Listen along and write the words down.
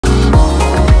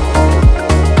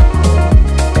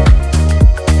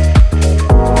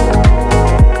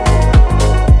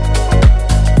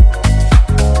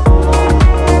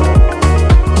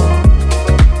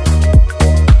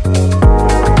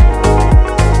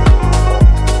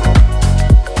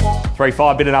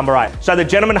3.5, bid at number 8. So the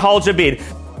gentleman holds a bid.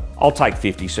 I'll take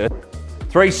 50, sir.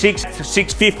 3.6,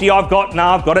 6.50 I've got. No,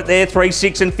 I've got it there.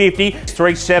 3.6 and 50.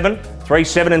 3.7,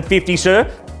 3.7 and 50, sir.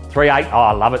 3.8, oh,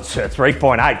 I love it, sir.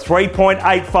 3.8,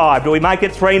 3.85. Do we make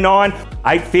it 3.9?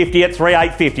 8.50 at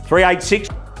 3.850. 3.86,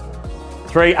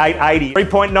 3.880.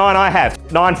 3.9 I have.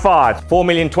 9.5,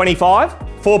 4,025,000.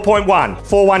 4.1,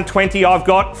 4.120 I've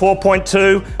got.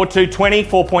 4.2, 4.220,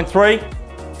 4.3,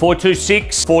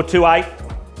 4.26, 4.28,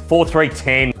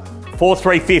 4.310,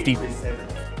 4.350.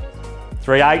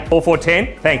 3.8,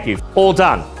 4.410, thank you. All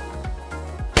done.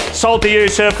 Sold to you,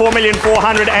 sir,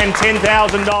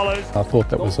 $4,410,000. I thought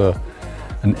that was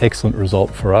an excellent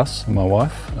result for us, my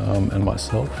wife and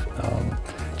myself.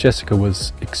 Jessica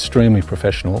was extremely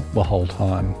professional the whole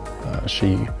time.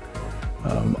 She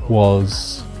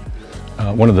was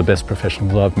one of the best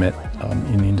professionals I've met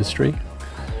in the industry.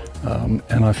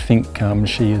 And I think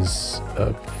she is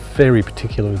very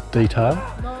particular with detail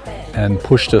and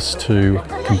pushed us to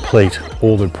complete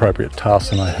all the appropriate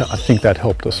tasks, and I think that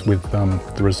helped us with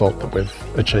the result that we've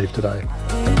achieved today.